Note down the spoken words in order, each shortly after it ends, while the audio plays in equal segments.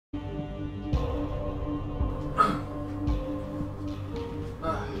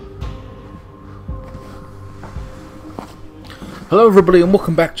Hello everybody and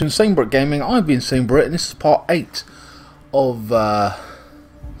welcome back to INSANEBRIT Gaming. I've been INSANEBRIT and this is part 8 of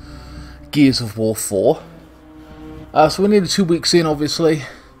Gears of War 4. So we're nearly 2 weeks in, obviously.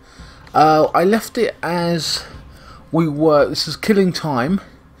 I left it as we were, this is killing time,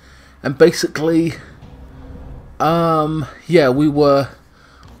 and basically yeah, we got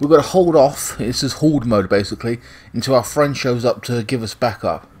to hold off, this is horde mode basically, until our friend shows up to give us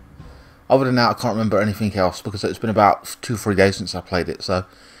backup. Other than that, I can't remember anything else because it's been about 2-3 days since I played it. So,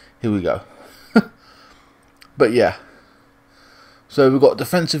 here we go. But yeah. So, we've got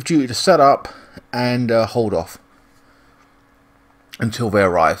defensive duty to set up and hold off until they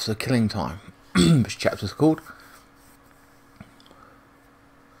arrive. So, killing time. This chapter's called.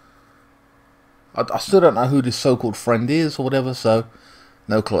 I still don't know who this so-called friend is or whatever, so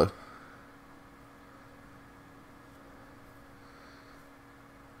no clue.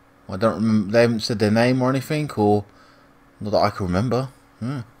 I don't remember, they haven't said their name or anything, or not that I can remember.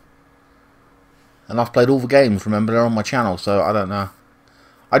 And I've played all the games, remember, they're on my channel, so I don't know.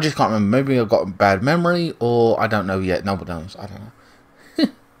 I just can't remember, maybe I've got a bad memory, or I don't know yet, nobody knows, I don't know.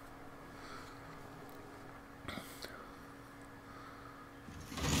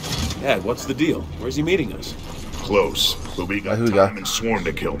 Ed, what's the deal? Where's he meeting us? Close, but we got time and swarm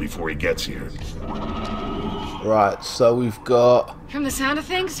to kill before he gets here. Right, so we've got... From the sound of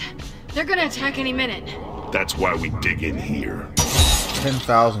things, they're gonna attack any minute. That's why we dig in here.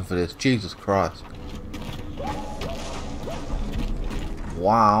 10,000 for this, Jesus Christ.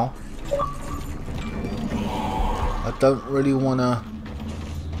 Wow. I don't really wanna...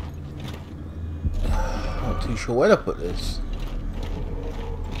 Not too sure where to put this.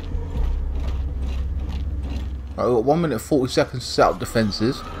 Right, we've got 1 minute 40 seconds to set up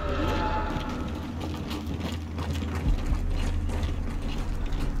defences.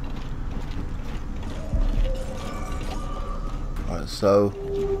 So,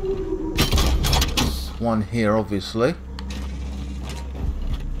 one here obviously.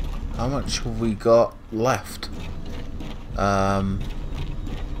 How much have we got left?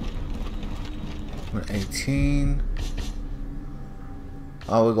 18.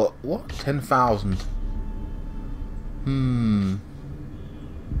 Oh, we got what? 10,000.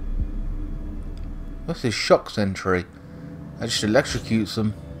 What's this shock sentry? That just electrocutes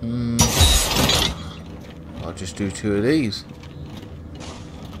them. I'll just do 2 of these.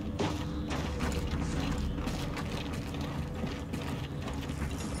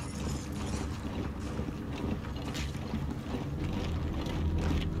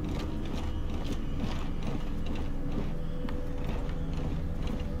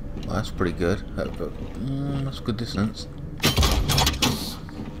 That's pretty good. That's a good distance.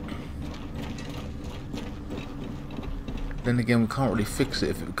 Then again, we can't really fix it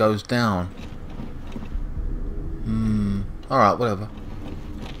if it goes down. Alright, whatever.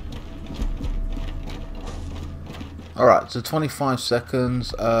 Alright, so 25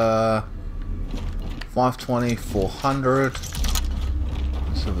 seconds. 520, 400.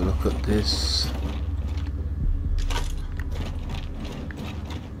 Let's have a look at this.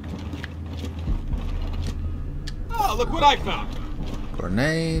 Look what I found!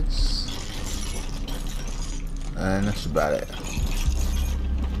 Grenades. And that's about it.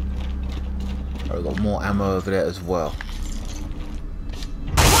 Oh, we've got more ammo over there as well.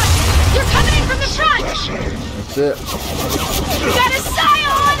 What? You're coming in from the front! That's it. You got a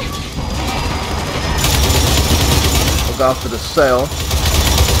scion! Look after the sail.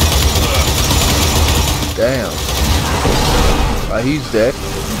 Damn. Right, he's dead.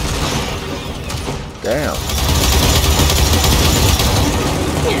 Damn.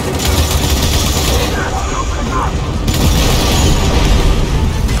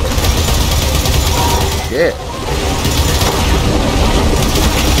 Shit.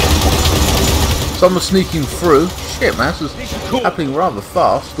 Someone's sneaking through. Shit, man, this is happening rather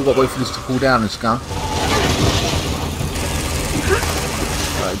fast. We've got to wait for this to cool down, this gun.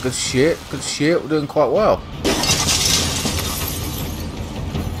 Alright, good shit, good shit. We're doing quite well.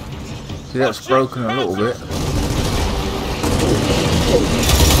 See, that's broken a little bit.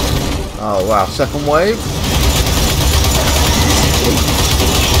 Oh wow, second wave.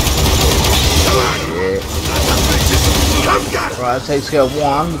 Shit. Right, that takes care of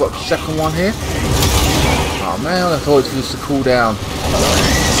one. We've got the second one here. Oh man, I thought it was just to cool down.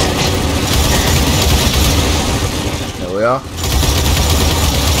 There we are.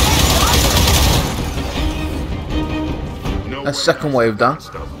 That's second wave done.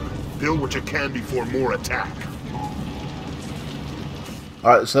 Build what you can before more attack.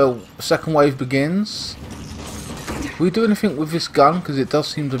 Alright, so second wave begins. Can we do anything with this gun? Because it does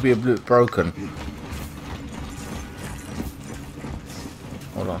seem to be a bit broken.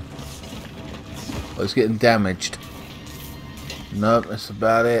 Oh, it's getting damaged. Nope, that's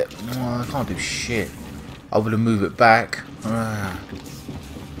about it. Oh, I can't do shit. I'm gonna move it back. Right,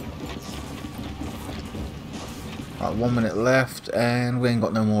 1 minute left, and we ain't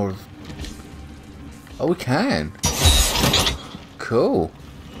got no more of... Oh, we can. Cool.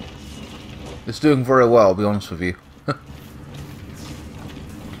 It's doing very well, I'll be honest with you.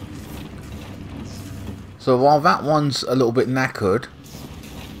 So while that one's a little bit knackered,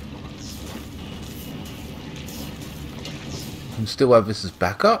 we can still have this as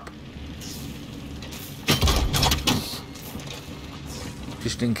backup.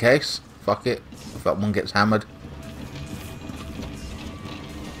 Just in case. Fuck it. If that one gets hammered.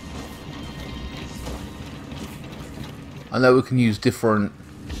 I know we can use different...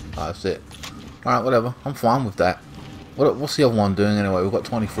 Oh, that's it. Alright, whatever. I'm fine with that. What's the other one doing anyway? We've got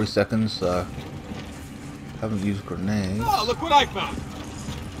 23 seconds, so... Haven't used grenades. Oh, look what I found!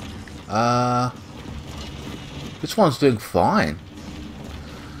 This one's doing fine.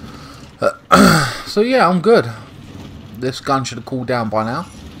 So yeah, I'm good. This gun should have cooled down by now.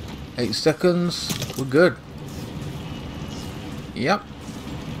 8 seconds. We're good. Yep.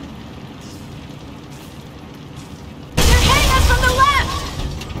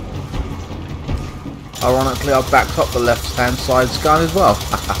 Ironically, I backed up the left-hand side's gun as well.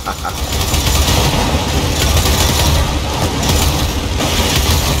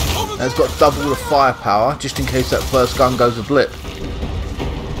 And it's got double the firepower, just in case that first gun goes a blip.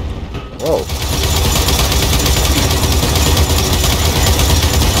 Whoa.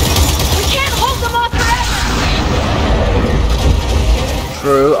 We can't hold them off forever!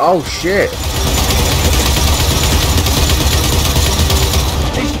 True. Oh, shit.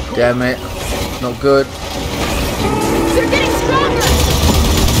 Damn it. Not good. They're getting stronger!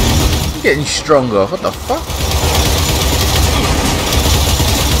 Getting stronger. What the fuck?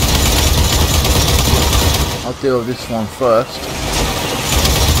 I'll deal with this one first.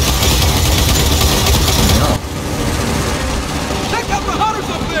 No. Check out the hunters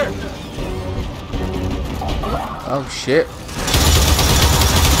up there! Oh shit.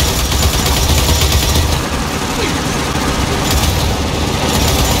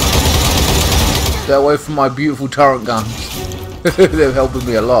 Stay away from my beautiful turret guns. They're helping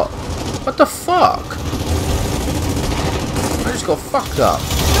me a lot. What the fuck? I just got fucked up.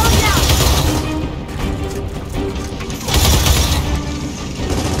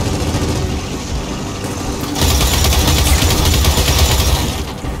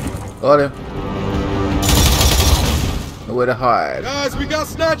 Got him. Nowhere to hide. Guys, we got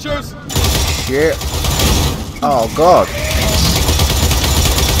snatchers! Shit. Oh god.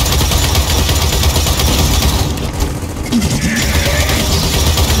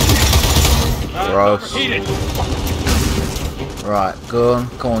 Gross. Right, go on.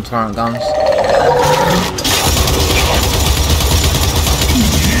 Come on, turret guns.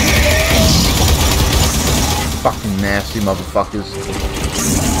 Fucking nasty motherfuckers.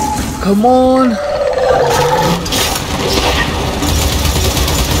 Come on!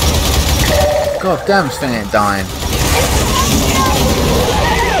 God damn, this thing ain't dying.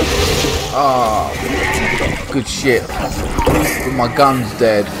 Oh, good shit. But my gun's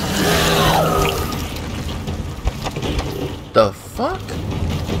dead. The fuck?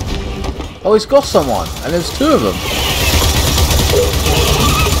 Oh, he's got someone, and there's 2 of them.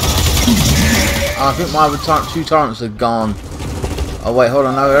 I think my other 2 turrets are gone. Oh wait, hold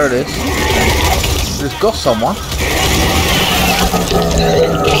on, no, there it is. There's got someone.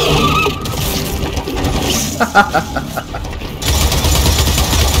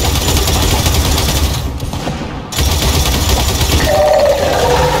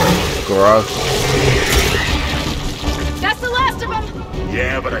 Gross. That's the last of them!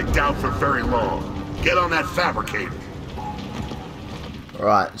 Yeah, but I doubt for very long. Get on that fabricator.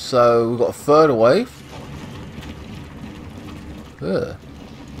 Right, so we've got a third wave. Ugh.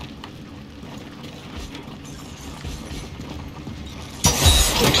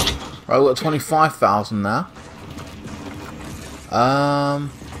 Right, we've got 25,000 now.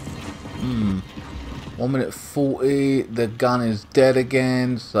 1 minute 40. The gun is dead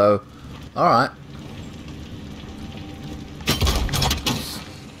again. So, all right.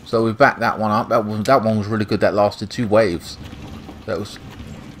 So we backed that one up. That one was really good. That lasted 2 waves. That was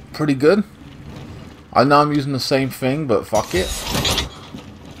pretty good. I know I'm using the same thing, but fuck it.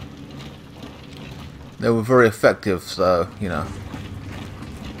 They were very effective, so, you know.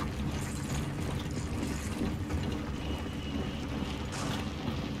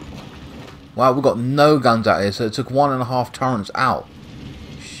 Wow, we got no guns out here, so it took 1.5 turrets out.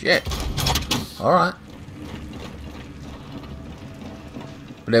 Shit. Alright.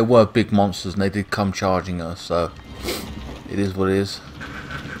 But But they were big monsters and they did come charging us, so it is what it is.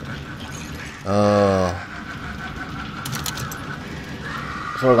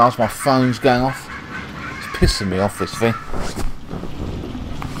 Sorry guys, my phone's going off. It's pissing me off, this thing.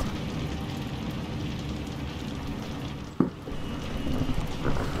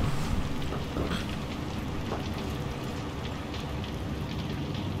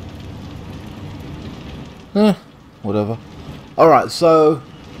 Whatever. Alright, so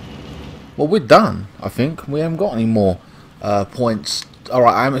well, we're done, I think. We haven't got any more points.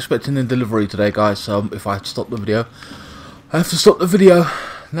 Alright, I am expecting a delivery today, guys, so if I stop the video, I have to stop the video.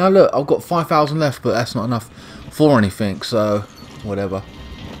 Now look, I've got 5,000 left, but that's not enough for anything, so whatever.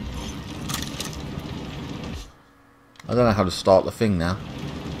 I don't know how to start the thing now.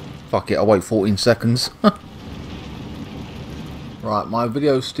 Fuck it, I'll wait 14 seconds. Right, my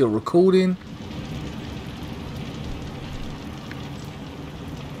video's still recording.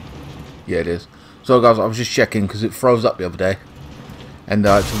 Yeah, it is. So guys, I was just checking because it froze up the other day, and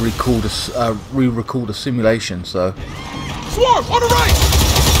to re-record a simulation. So. Swarm on the right.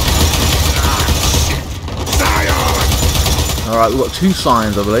 All right, we've got 2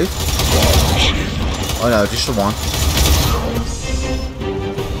 signs, I believe. Oh no, just the one.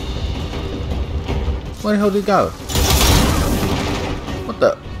 Where the hell did it go? What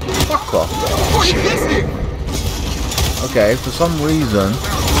the? Fuck off. Okay, for some reason.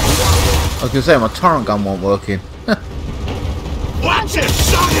 I was going to say, my turret gun wasn't working. Watch it!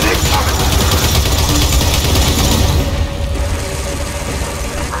 Target incoming!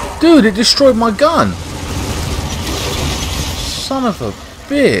 Dude, it destroyed my gun! Son of a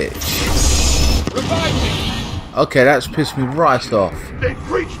bitch. Revive me. Okay, that's pissed me right off. They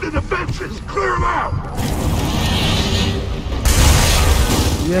breached the defenses! Clear them out!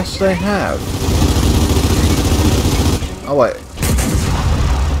 Yes, they have. Oh, wait.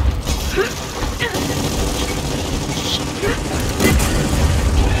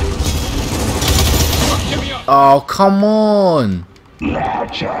 Oh, come on!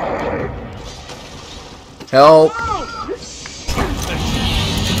 Help!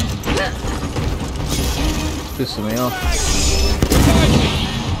 Pissing me off.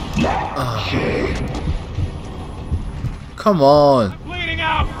 Come on! Bleeding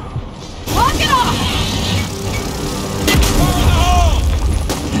out. Lock it off!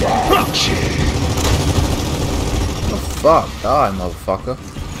 Oh, fuck, die, motherfucker.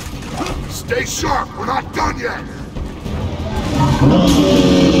 Stay sharp! We're not done yet!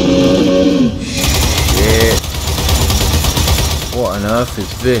 Shit. What on earth is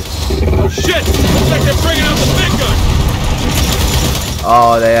this? Oh shit! Looks like they're bringing out the big gun.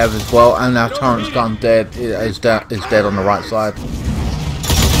 Oh, they have as well, and our turret's gone dead. It is dead on the right side.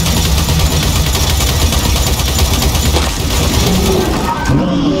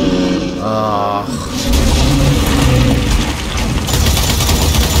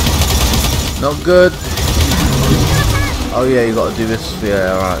 Not good. Oh yeah, you gotta do this.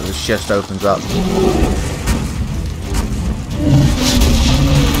 Yeah, alright, this chest opens up.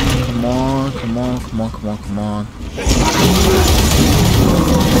 Come on, come on, come on, come on, come on.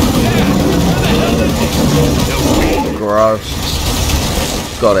 Gross.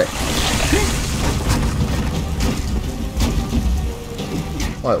 Got it.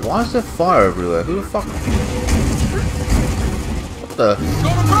 Wait, why is there fire everywhere? Who the fuck? What the?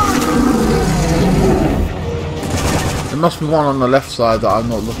 There must be one on the left side that I'm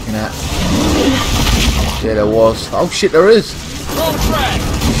not looking at. Yeah, there was. Oh shit, there is.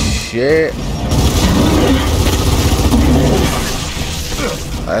 Shit.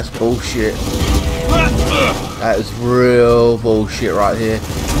 That's bullshit. That is real bullshit right here.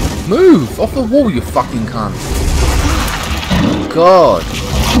 Move off the wall, you fucking cunt. God.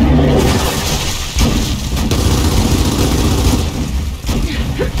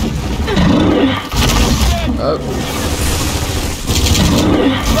 Oh.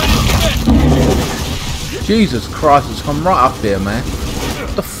 Jesus Christ, it's come right up here, man.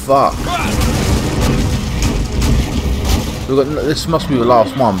 What the fuck? We've got, this must be the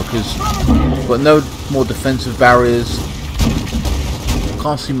last one because we've got no more defensive barriers.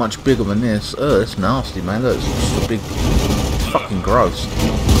 Can't see much bigger than this. Oh, it's nasty, man. Look, it's just a big... It's fucking gross.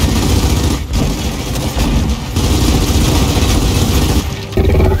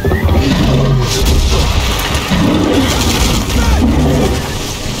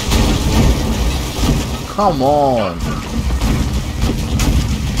 Come on.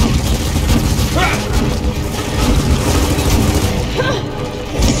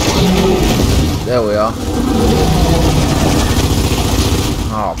 There we are.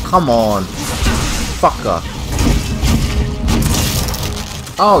 Oh, come on. Fucker.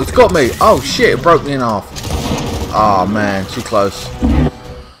 Oh, it's got me. Oh shit, it broke me in half. Oh man, too close.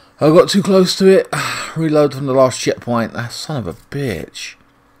 I got too close to it. Reload from the last checkpoint. That son of a bitch.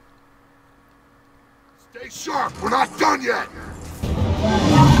 Stay sharp, we're not done yet.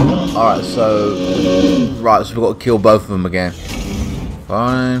 Alright, so we've got to kill both of them again.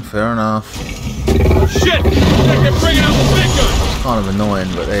 Fine, fair enough. Shit! They're bringing out the big gun! It's kind of annoying,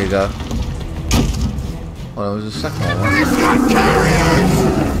 but there you go. Well, there was a second one. He's not carriers!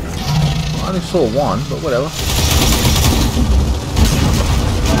 I only saw one, but whatever.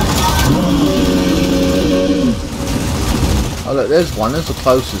 Oh look, there's one. There's the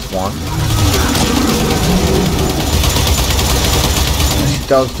closest one. She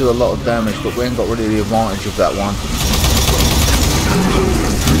does do a lot of damage, but we ain't got really the advantage of that one.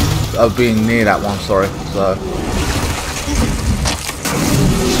 Of being near that one, sorry. So.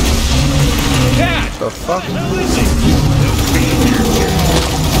 The fuck?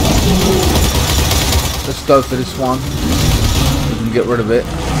 Let's go for this one. We can get rid of it.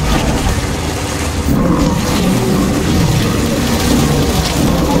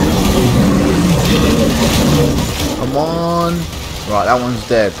 Come on. Right, that one's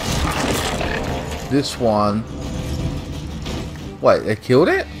dead. This one. Wait, they killed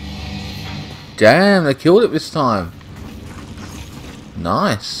it? Damn, they killed it this time.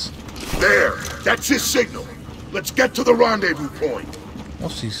 Nice. There, that's his signal. Let's get to the rendezvous point.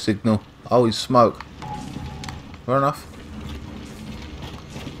 What's his signal? Oh, he's smoke. Fair enough.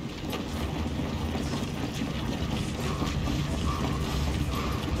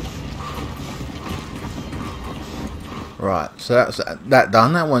 Right, so that's that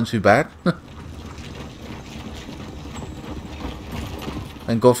done. That wasn't too bad.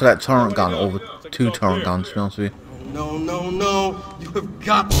 Thank God for that torrent gun, or the two torrent guns, to be honest with you. No, no, no. You have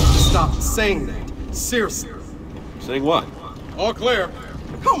got to stop saying that. Seriously. Saying what? All clear.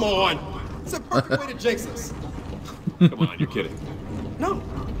 Come on. It's a perfect way to jinx us. Come on, you're kidding. No,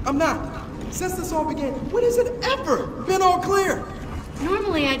 I'm not. Since this all began, when has it ever been all clear?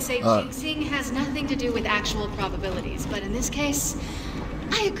 Normally, I'd say jinxing has nothing to do with actual probabilities, but in this case,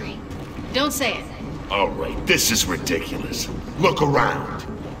 I agree. Don't say it. All right, this is ridiculous. Look around.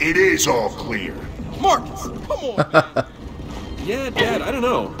 It is all clear. Marcus, come on, man. Yeah, Dad, I don't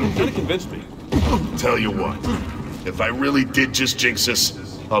know. You kind of convinced me. Tell you what, if I really did just jinx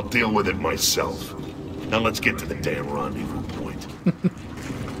us, I'll deal with it myself. Now let's get to the damn rendezvous point.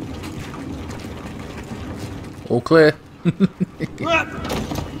 All clear.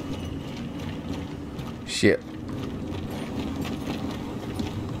 Shit.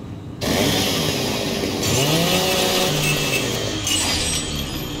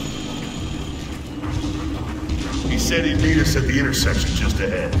 He said he'd meet us at the intersection just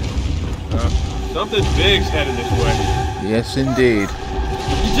ahead. Something big's headed this way. Yes, indeed.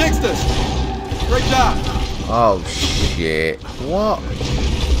 You jinxed us. Great job. Oh, shit. What?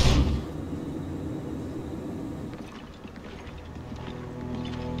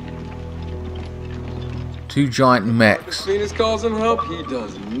 Two giant mechs. Venus calls him help, he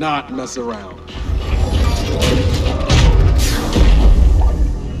does not mess around.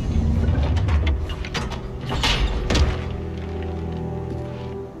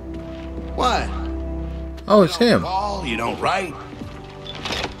 What? Oh, it's him. Call, you don't write.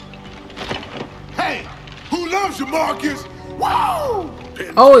 Hey, who loves you, Marcus? Whoa!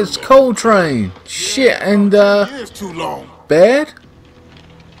 Oh, it's Coltrane. Shit, and Years too long. Bad?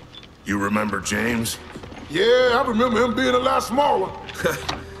 You remember James? Yeah, I remember him being a lot smaller.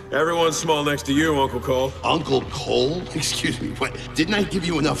 Everyone's small next to you, Uncle Cole. Uncle Cole? Excuse me, what? Didn't I give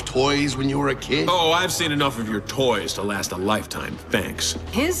you enough toys when you were a kid? Oh, I've seen enough of your toys to last a lifetime, thanks.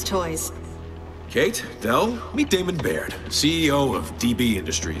 His toys. Kate, Dell, meet Damon Baird, CEO of DB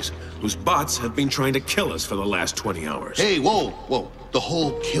Industries, whose bots have been trying to kill us for the last 20 hours. Hey, whoa, whoa. The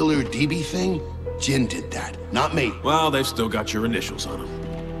whole killer DB thing? Jin did that, not me. Well, they've still got your initials on them.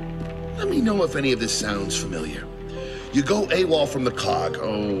 Let me know if any of this sounds familiar. You go AWOL from the COG,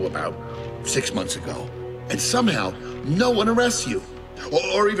 about 6 months ago, and somehow no one arrests you.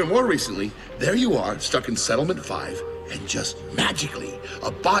 Or even more recently, there you are, stuck in Settlement 5, and just magically, a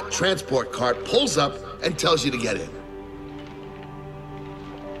bot transport cart pulls up and tells you to get in.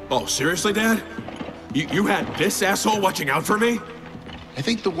 Oh, seriously, Dad? You had this asshole watching out for me? I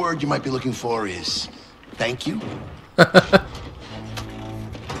think the word you might be looking for is thank you.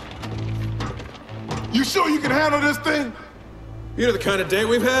 You sure you can handle this thing? You know the kind of day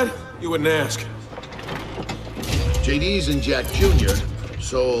we've had? You wouldn't ask. JD's and Jack Jr.,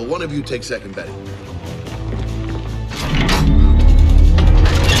 so one of you take second betting.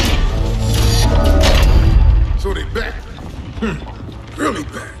 So they back. Really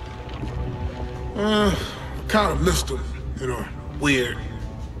bad. Kind of missed him in a weird,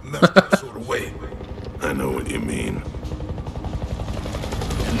 messed up sort of way. I know what you mean.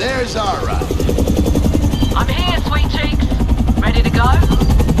 And there's our ride. I'm here, sweet cheeks. Ready to go?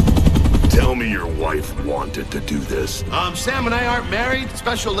 Tell me your wife wanted to do this. Sam and I aren't married.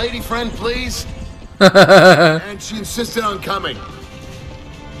 Special lady friend, please. And she insisted on coming.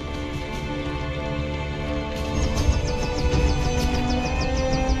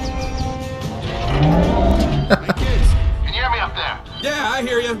 Hey kids, can you hear me up there? Yeah, I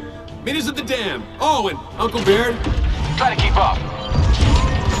hear you. Meet us at the dam. Oh, and Uncle Baird. Try to keep up.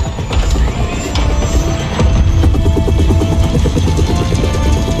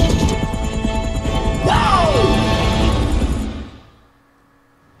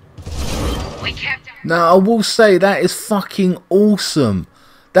 Now, I will say that is fucking awesome.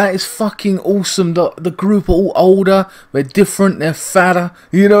 That is fucking awesome. The group are all older. They're different. They're fatter.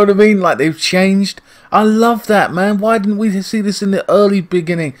 You know what I mean? Like, they've changed. I love that, man. Why didn't we see this in the early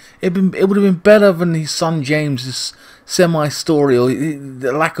beginning? It would have been better than his son James's semi-story or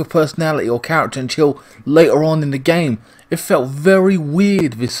the lack of personality or character until later on in the game. It felt very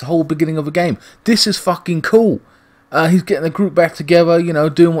weird, this whole beginning of the game. This is fucking cool. He's getting the group back together, you know,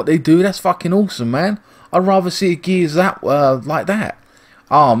 doing what they do. That's fucking awesome, man. I'd rather see Gears that like that.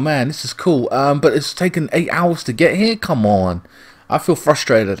 Oh, man, this is cool. But it's taken 8 hours to get here? Come on. I feel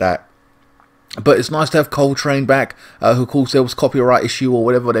frustrated at that. But it's nice to have Coltrane back, who, of course, there was copyright issue or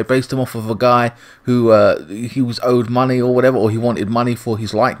whatever. They based him off of a guy who he was owed money or whatever, or he wanted money for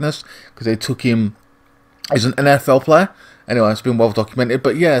his likeness because they took him as an NFL player. Anyway, it's been well documented.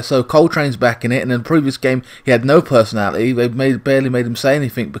 But yeah, so Coltrane's back in it, and in the previous game, he had no personality. They barely made him say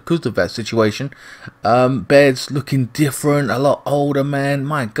anything because of that situation. Baird's looking different, a lot older, man.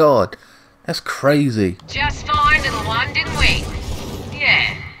 My God, that's crazy. Just fine, little one, didn't we?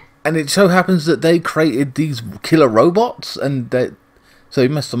 Yeah. And it so happens that they created these killer robots, and so he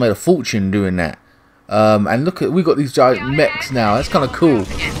must have made a fortune doing that. And look at, we got these giant mechs now. That's kind of cool.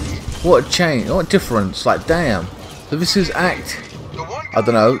 What a change! What a difference! Like, damn. So this is Act, I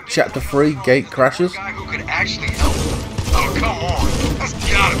don't know, Chapter 3, Gate Crashes.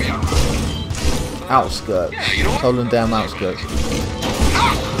 Outskirts. Stolen down outskirts.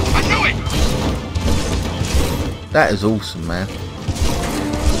 That is awesome, man.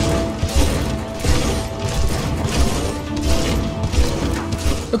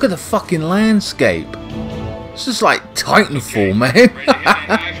 Look at the fucking landscape. This is like Titanfall, man.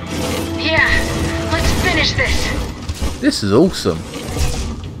 Yeah, let's finish this. This is awesome.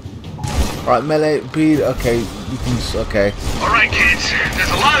 Alright, melee, bead, okay, you can, okay. Alright, kids, there's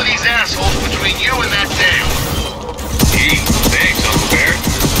a lot of these assholes between you and that dam. Gee, thanks, Uncle Bear.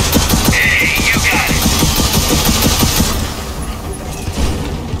 Hey, you got it.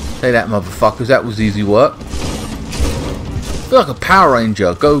 Say that, motherfuckers, that was easy work. I feel like a Power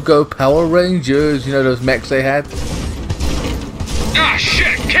Ranger. Go, go, Power Rangers. You know those mechs they had? Ah,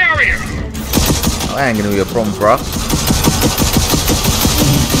 shit, carrier! Oh, that ain't gonna be a problem for us.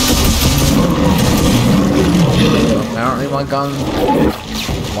 Apparently my gun...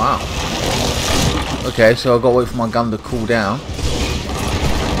 Wow. Okay, so I've got to wait for my gun to cool down. I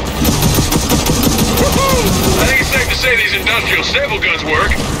think it's safe to say these industrial staple guns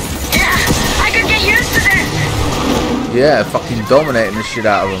work. Yeah, I could get used to this. Yeah, fucking dominating the shit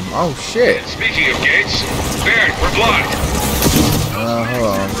out of them. Oh shit. Speaking of gates, Baird, we're blocked.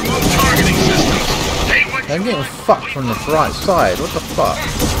 Hold on. Targeting systems. I'm getting fucked from the right side. What the fuck?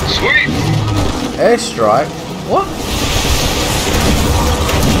 Sweet. Airstrike? What?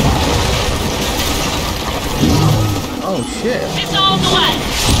 Oh shit. It's all the way.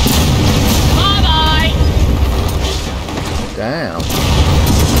 Bye bye. Damn.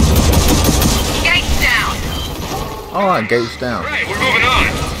 Gates down. Alright, gates down. Right, we're moving on.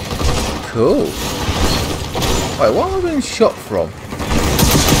 Cool. Wait, where am I being shot from?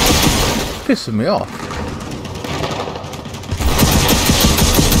 It's pissing me off.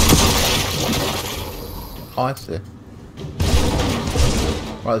 Oh, I see.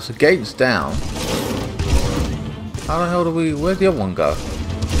 Right, so gate's down. How the hell do we... Where'd the other one go?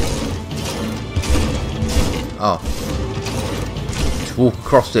 Oh. Just walk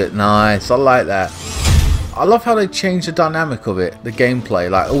across it. Nice. I like that. I love how they changed the dynamic of it. The gameplay.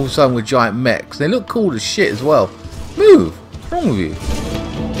 Like, all of a sudden with giant mechs. They look cool as shit as well. Move. What's wrong with you?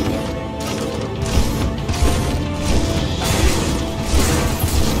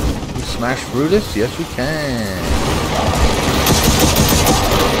 Smash through this? Yes, we can.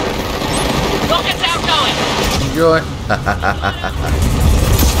 Rockets outgoing. Enjoy.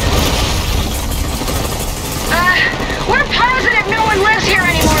 We're positive No one lives here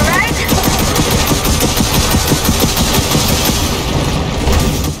anymore, right?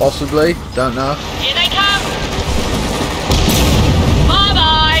 Possibly. Don't know. Here they come.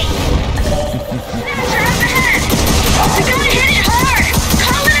 Bye-bye. Snatcher up ahead. We gotta hit it hard.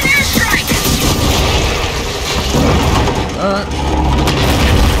 Call it an airstrike. Alright.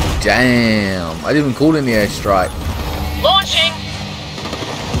 Damn. I didn't even call in the airstrike. Launching.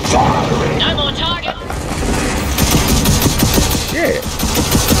 No more target. Shit.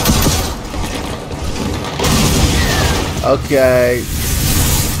 Okay.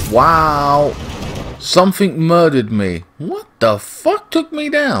 Wow. Something murdered me. What the fuck took me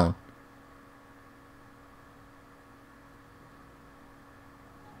down?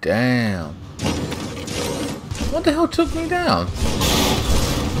 Damn. What the hell took me down?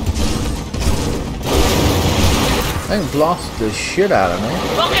 They blasted the shit out of me.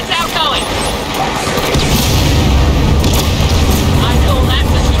 Rockets outgoing. I call that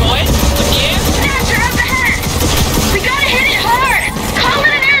destroyed. With you? Snatcher up ahead. We gotta hit it hard. Call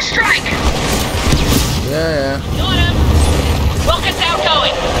it an airstrike. Yeah. Got him. Rockets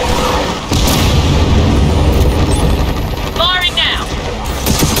outgoing. Firing now.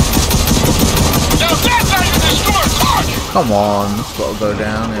 Now that's how you destroy target! Come on, it's got to go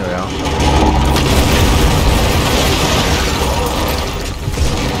down. Here we are.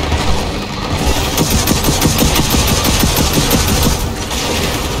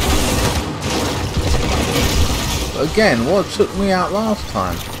 Again, what took me out last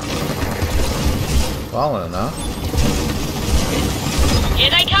time? Well, I want to know. Here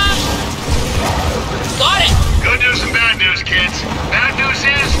they come. Got it. Good news and bad news, kids. Bad news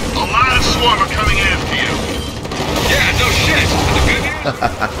is, a lot of swarm are coming after you. Yeah, no shit. The good news?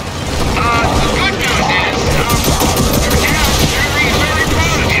 The good news is, your dad's very, very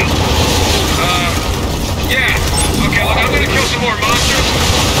proud of you. Yeah. Okay, look, I'm gonna kill some more monsters.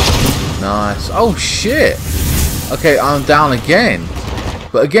 Nice. Oh shit. Okay, I'm down again.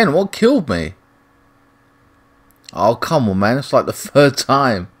 But again, what killed me? Oh, come on, man. It's like the third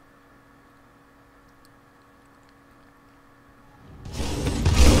time.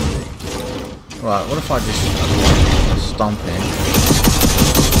 Right, what if I just stomp in?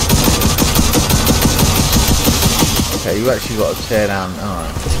 Okay, you actually got to tear down.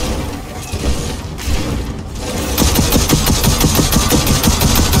 Alright.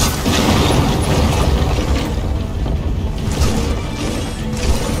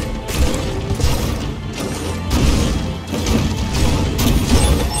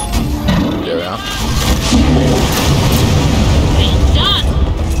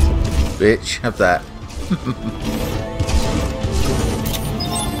 Bitch, have that.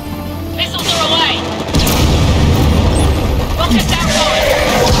 Missiles are away. Rockets outgoing.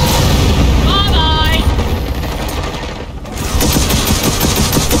 Bye-bye.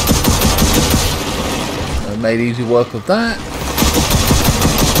 I made easy work of that.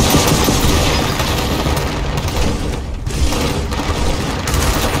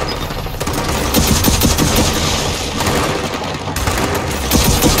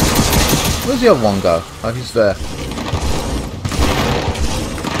 Where's the other one go? Oh, he's there.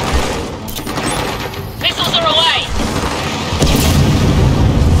 Missiles are away.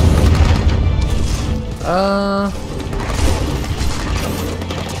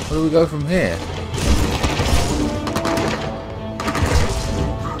 Where do we go from here?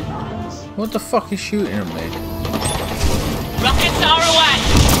 What the fuck is shooting at me? Rockets are away.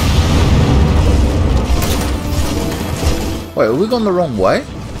 Wait, have we gone the wrong way?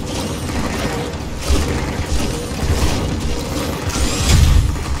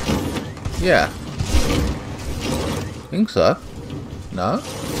 Yeah. Think so. No?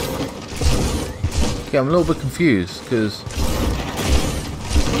 Okay, I'm a little bit confused because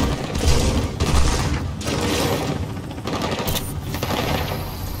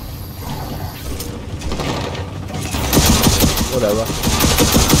whatever.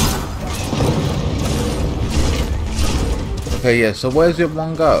 Okay, yeah, so where's the other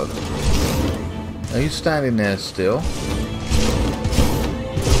one go? Are you standing there still?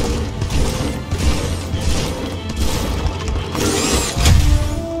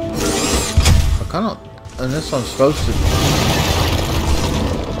 I cannot, unless I'm supposed to.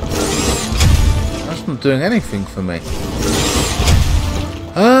 That's not doing anything for me.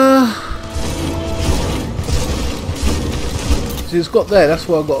 See, it's got there, that's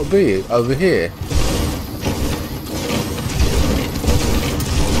where I've got to be, over here.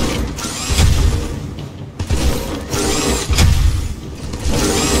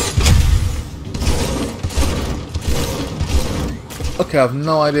 Okay, I have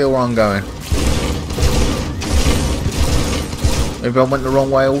no idea where I'm going. Maybe I went the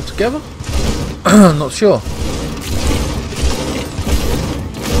wrong way altogether? Not sure.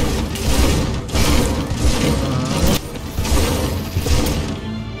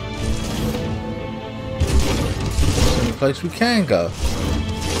 Place we can go.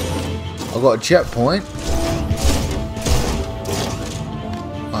 I've got a checkpoint.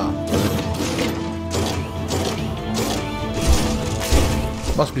 Wow.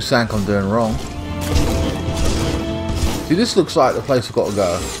 Must be something I'm doing wrong. See, this looks like the place I've got to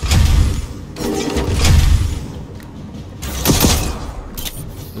go.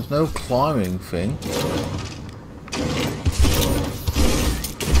 There's no climbing thing.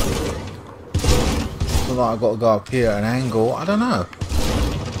 Like I've got to go up here at an angle. I don't know.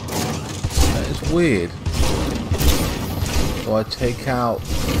 That is weird. Do I take out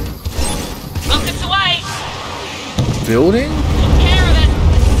Rockets away! building? Take care of it!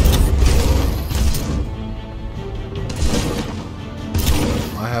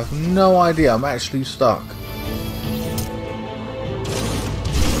 I have no idea. I'm actually stuck.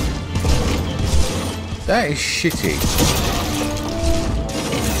 That is shitty.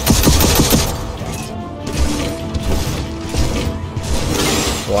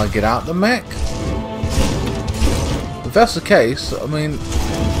 Do I get out the mech? If that's the case, I mean,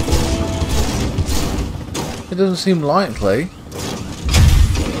 it doesn't seem likely.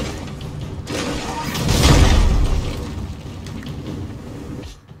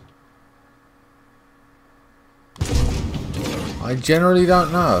 I generally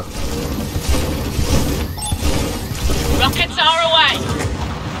don't know. Rockets are away!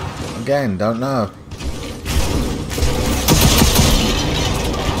 Again, don't know.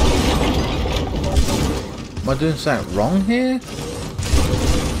 Am I doing something wrong here?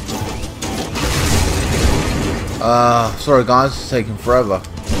 Sorry guys, it's taking forever.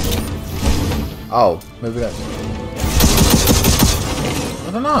 Oh, maybe that's...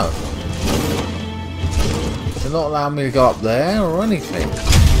 I don't know. They're not allowing me to go up there or anything.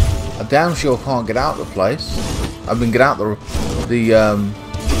 I damn sure can't get out of the place. I mean, get out the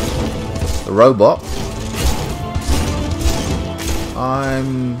robot.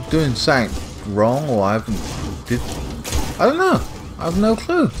 I'm doing something wrong, or I don't know. I have no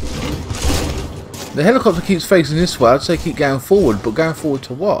clue. The helicopter keeps facing this way. I'd say keep going forward, but going forward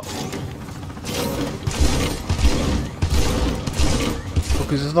to what?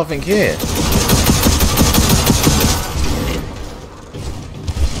 Because there's nothing here.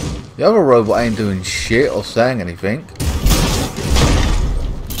 The other robot ain't doing shit or saying anything.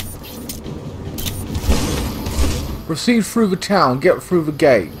 Proceed through the town, get through the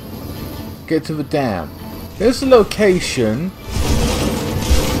gate. Get to the dam. Here's the location.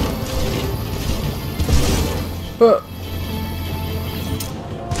 But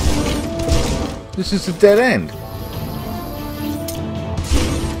this is a dead end.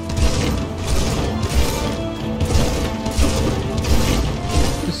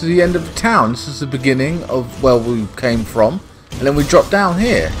 This is the end of the town. This is the beginning of where we came from. And then we drop down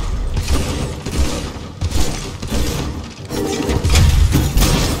here.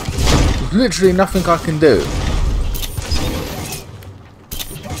 Literally nothing I can do.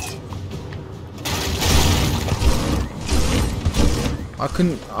 I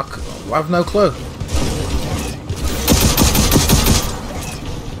have no clue.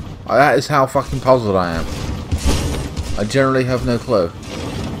 That is how fucking puzzled I am. I generally have no clue.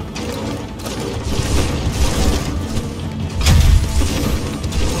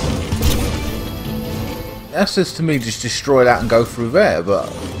 That says to me just destroy that and go through there, but...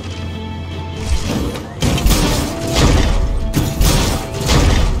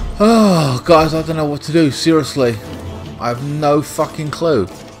 Oh, guys, I don't know what to do, seriously. I have no fucking clue.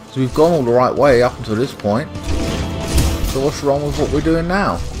 So we've gone all the right way up until this point. So what's wrong with what we're doing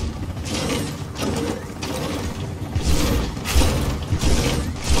now?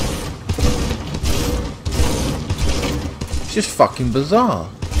 It's just fucking bizarre.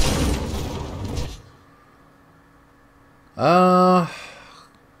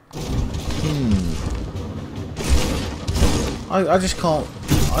 I just can't.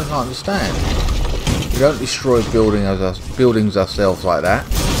 I can't understand. We don't destroy buildings ourselves like that.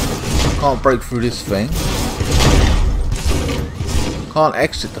 Can't break through this thing. Can't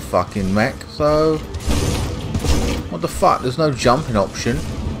exit the fucking mech. So what the fuck? There's no jumping option.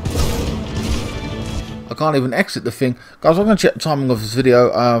 I can't even exit the thing. Guys, I'm going to check the timing of this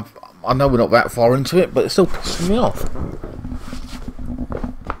video. I know we're not that far into it, but it's still pissing me off.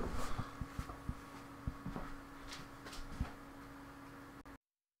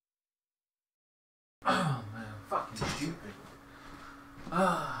 Oh man, fucking stupid.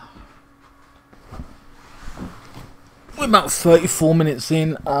 We're about 34 minutes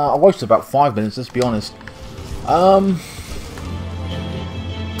in. I wasted about 5 minutes, let's be honest.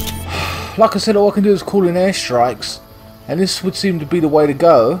 Like I said, all I can do is call in airstrikes, and this would seem to be the way to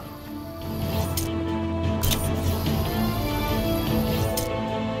go.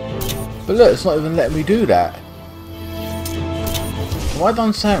 But look, it's not even letting me do that. Have I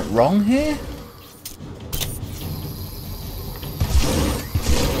done something wrong here?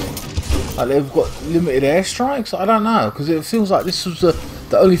 Like they've got limited airstrikes? I don't know, because it feels like this was the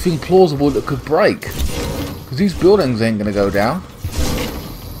only thing plausible that could break. Because these buildings ain't going to go down.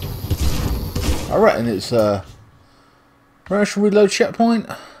 I reckon it's rational reload checkpoint.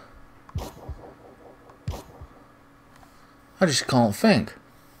 I just can't think.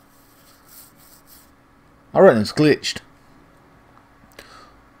 I reckon it's glitched.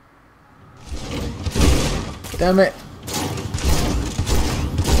 Damn it.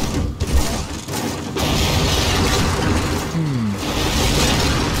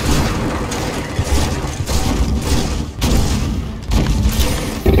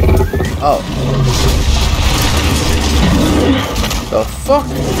 Oh. The fuck?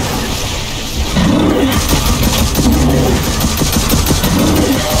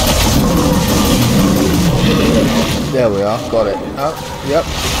 There we are, got it. Oh, yep.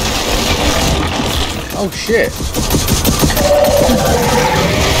 Oh shit.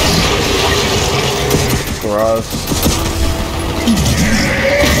 Gross.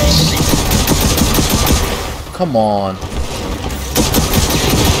 Come on.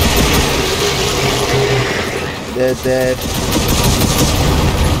 They're dead.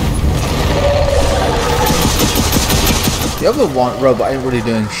 The other one robot ain't really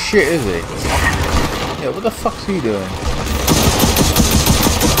doing shit, is he? Yeah, what the fuck's he doing?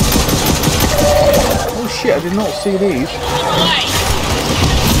 Oh shit, I did not see these.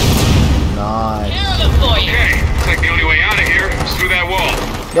 Nice. Okay, looks like the only way out of here is through that wall.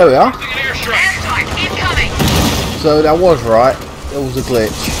 There we are. Incoming. So that was right. It was a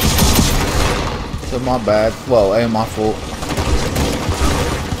glitch. So my bad. Well, it ain't my fault.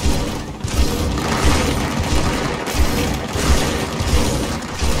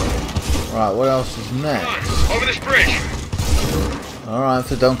 Right, what else is next? Over this bridge. Alright,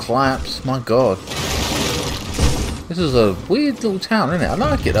 if it don't collapse, my god. This is a weird little town, isn't it? I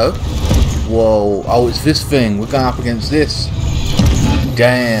like it though. Whoa, oh, it's this thing. We're going up against this.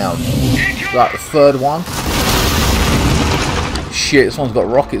 Damn. Right, the third one. Shit, this one's got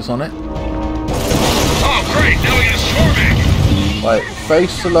rockets on it. Oh, great. Now we got a swarming. Wait,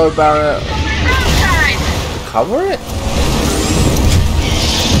 face the low barrier. Cover it?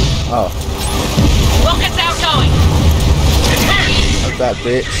 Oh. Rockets outgoing. Like that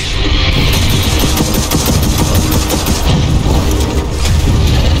bitch.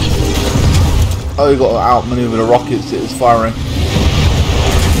 Oh, you got to outmaneuver the rockets that it's firing.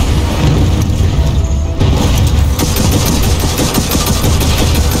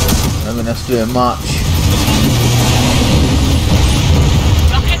 I mean, that's doing much.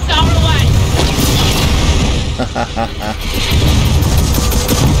 Rockets are away.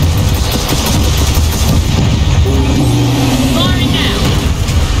 Firing now.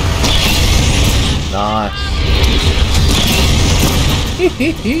 Nice.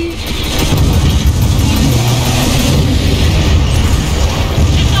 It's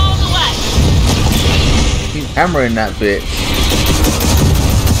all the way. Keep hammering that bitch.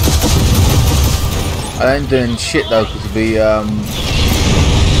 I ain't doing shit though because of the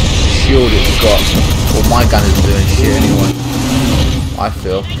shield it's got. Well, my gun isn't doing shit anyway. I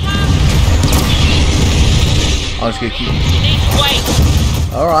feel. I'm just gonna keep. Wait.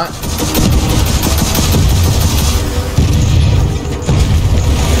 Alright.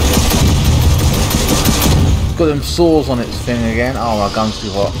 Got them saws on its thing again. Oh, my gun's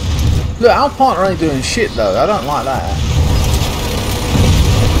too hot. Look, our partner ain't doing shit though. I don't like that.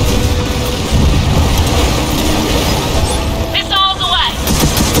 Missiles away.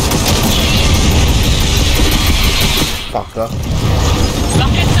 Fucker.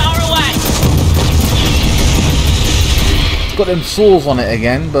 Rockets are away. Got them saws on it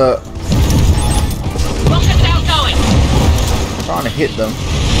again, but Rockets outgoing. trying to hit them.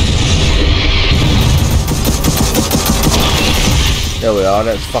 There we are,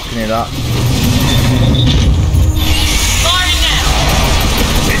 that's fucking it up. Firing now.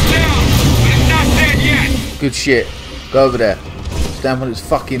 It's down, but it's not dead yet. Good shit. Go over there. Stamp on its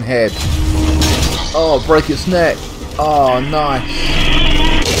fucking head. Oh, break its neck. Oh, nice.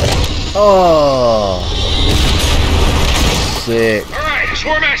 Oh. Sick. Alright,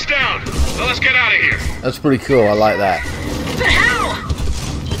 swarmax down. Now let's get out of here. That's pretty cool, I like that. But how?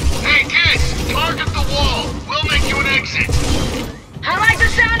 Hey, kids, target the wall. We'll make you an exit. I like the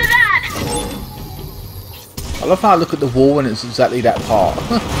sound of that. I love how I look at the wall and it's exactly that part.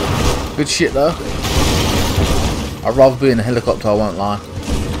 Good shit though. I'd rather be in a helicopter, I won't lie.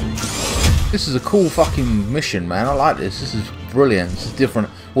 This is a cool fucking mission, man. I like this. This is brilliant. This is different.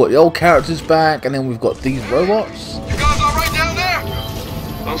 What, the old characters back, and then we've got these robots? You guys all right down there?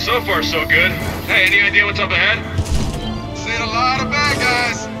 Well, so far so good. Hey, any idea what's up ahead? Seen a lot of bad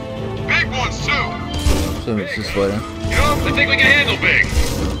guys. Big ones, too. So it's this way then. You know, I think we can handle big.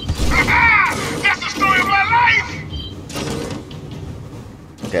 That's the story of my life!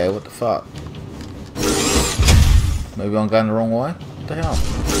 Okay, what the fuck? Maybe I'm going the wrong way? What the hell?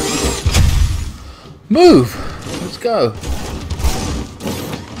 Move! Let's go.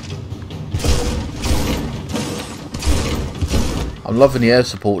 I'm loving the air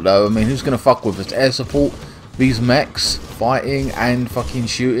support though. I mean, who's gonna fuck with us? Air support, these mechs, fighting and fucking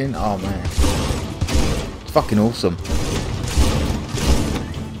shooting. Oh man. It's fucking awesome.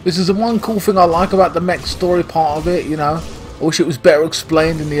 This is the one cool thing I like about the mech story part of it, you know. I wish it was better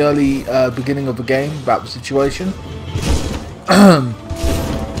explained in the early beginning of the game about the situation.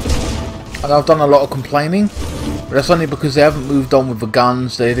 And I've done a lot of complaining, but that's only because they haven't moved on with the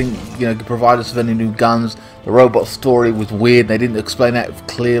guns. They didn't, you know, provide us with any new guns. The robot story was weird. They didn't explain that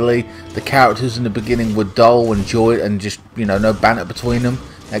clearly. The characters in the beginning were dull and just, you know, no banter between them.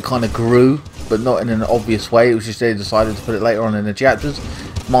 They kind of grew, but not in an obvious way. It was just they decided to put it later on in the chapters.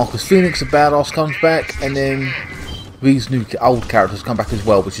 Marcus Phoenix, the badass, comes back, and then these new old characters come back as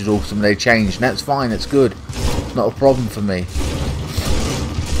well, which is awesome. They changed, and that's fine. It's good. It's not a problem for me.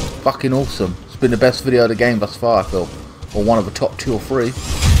 Fucking awesome. It's been the best video of the game thus far, I feel. Or one of the top 2 or 3.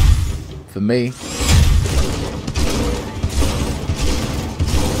 For me.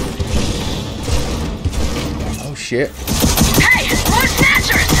 Oh shit. Hey, more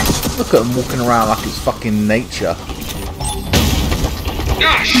snatchers! Look at them walking around like it's fucking nature.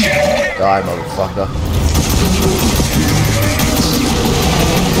 Ah, shit! Die, motherfucker.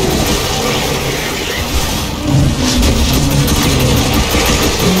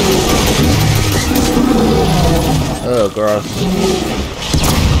 Oh, gross.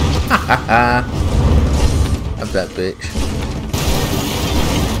 Have that bitch.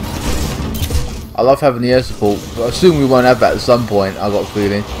 I love having the air support, but I assume we won't have that at some point, I got a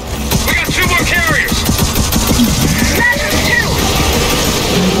feeling. We got 2 more carriers!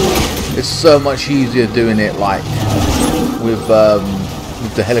 It's so much easier doing it like with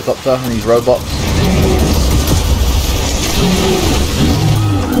the helicopter and these robots.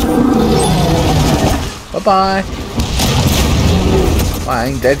 Bye bye. I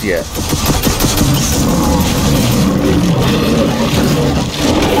ain't dead yet.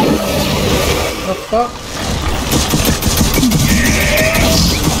 What the fuck?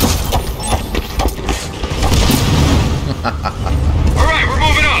 Alright, we're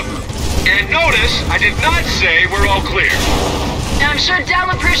moving up. And notice, I did not say we're all clear. I'm sure Dell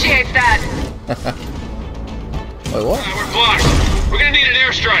appreciates that. Wait, what? We're blocked. We're gonna need an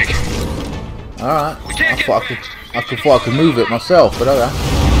airstrike. Alright. I thought I could move it myself, but okay.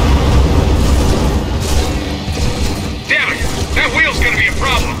 Damn it! That wheel's gonna be a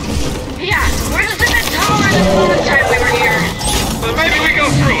problem. Yeah, we're just a bit taller than the last time we were here. Well, maybe we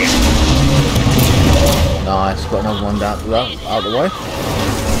go through it. Nice, got another one down out of the way.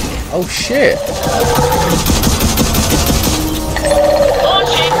 Oh shit!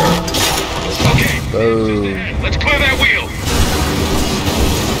 Okay. Boom. Let's clear that wheel.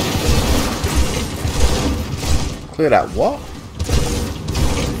 Clear that what?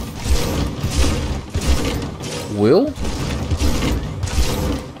 Wheel?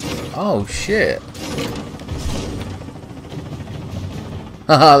 Oh shit.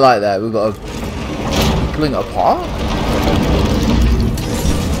 I like that. We've got to pulling it apart?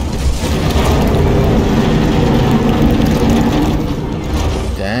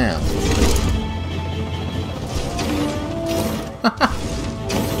 Damn.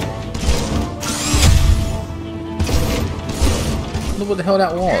 Look what the hell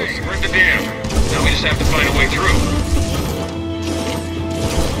that was. We're at the dam. Now we just have to find a way through.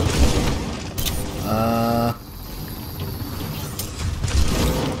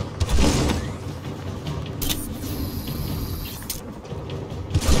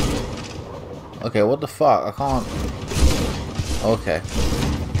 Okay, what the fuck? I can't. Okay.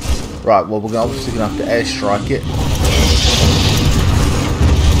 Right, well, we're obviously going to have to airstrike it.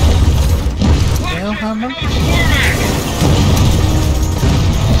 Hammer?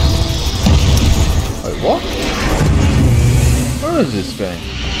 Wait, what? Where is this thing?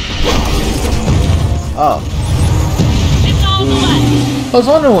 Oh. I was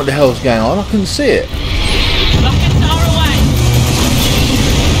wondering what the hell's going on. I couldn't see it.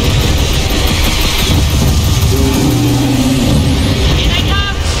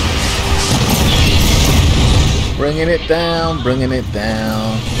 Bringing it down, bringing it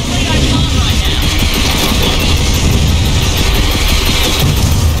down.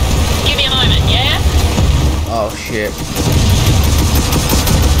 Give me a moment, yeah? Oh shit.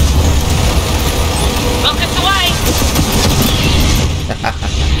 Rockets away!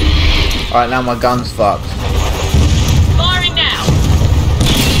 Alright, now my gun's fucked. Firing now!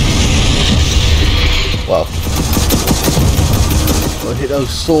 Well. We'll hit those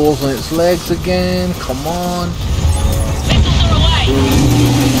saws on its legs again. Come on. Missiles are away!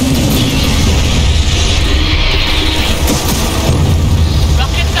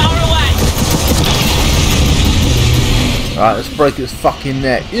 Rockets are away! Alright, let's break its fucking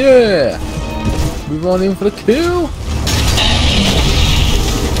neck. Yeah! Move on in for the kill.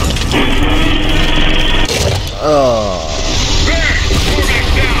 Oh.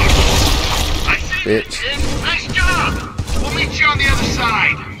 Bitch. Nice job! We'll meet you on the other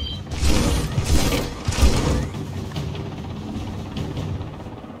side.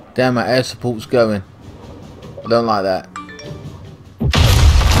 Damn, my air support's going. I don't like that.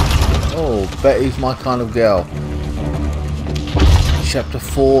 Oh, Betty's my kind of girl. Chapter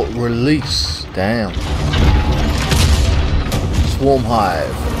 4, release. Damn. Swarm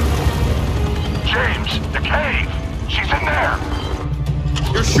hive. James, the cave. She's in there.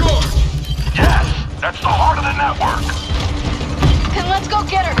 You're sure? Yes, that's the heart of the network. Then let's go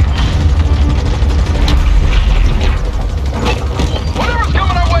get her! Whatever's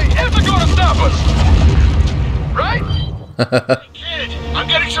coming our way isn't going to stop us. Right? Kid, I'm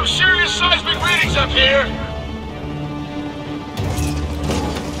getting some serious seismic readings up here.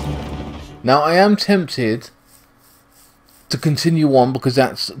 Now, I am tempted to continue on because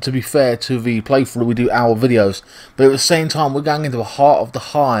that's, to be fair to the playthrough, we do hour videos. But at the same time, we're going into the heart of the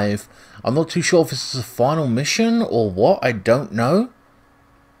hive. I'm not too sure if this is a final mission or what. I don't know.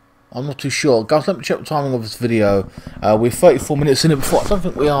 I'm not too sure. Guys, let me check the timing of this video. We're 34 minutes in it before. I don't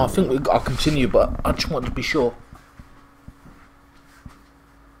think we are. I think I'll continue, but I just wanted to be sure.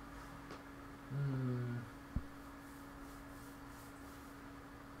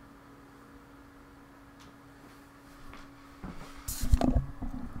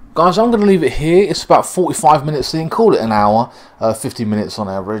 Guys, I'm going to leave it here. It's about 45 minutes in. Call it an hour. 50 minutes on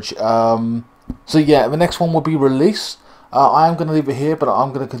average. So yeah, the next one will be released. I am going to leave it here, but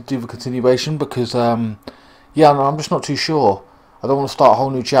I'm going to do the continuation because, yeah, no, I'm just not too sure. I don't want to start a whole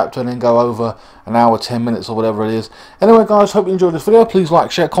new chapter and then go over an hour, 10 minutes or whatever it is. Anyway, guys, hope you enjoyed this video. Please like,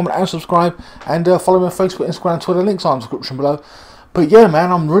 share, comment and subscribe. And follow me on Facebook, Instagram, Twitter. Links are in the description below. But yeah,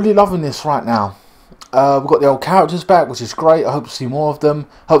 man, I'm really loving this right now. We've got the old characters back, which is great. I hope to see more of them.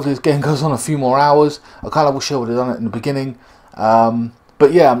 Hopefully this game goes on a few more hours. I kind of wish I would have done it in the beginning.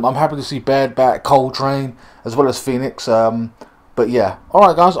 But yeah, I'm happy to see Baird back, Coltrane, as well as Phoenix. But yeah.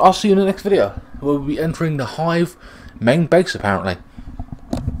 Alright guys, I'll see you in the next video. We'll be entering the Hive main base apparently.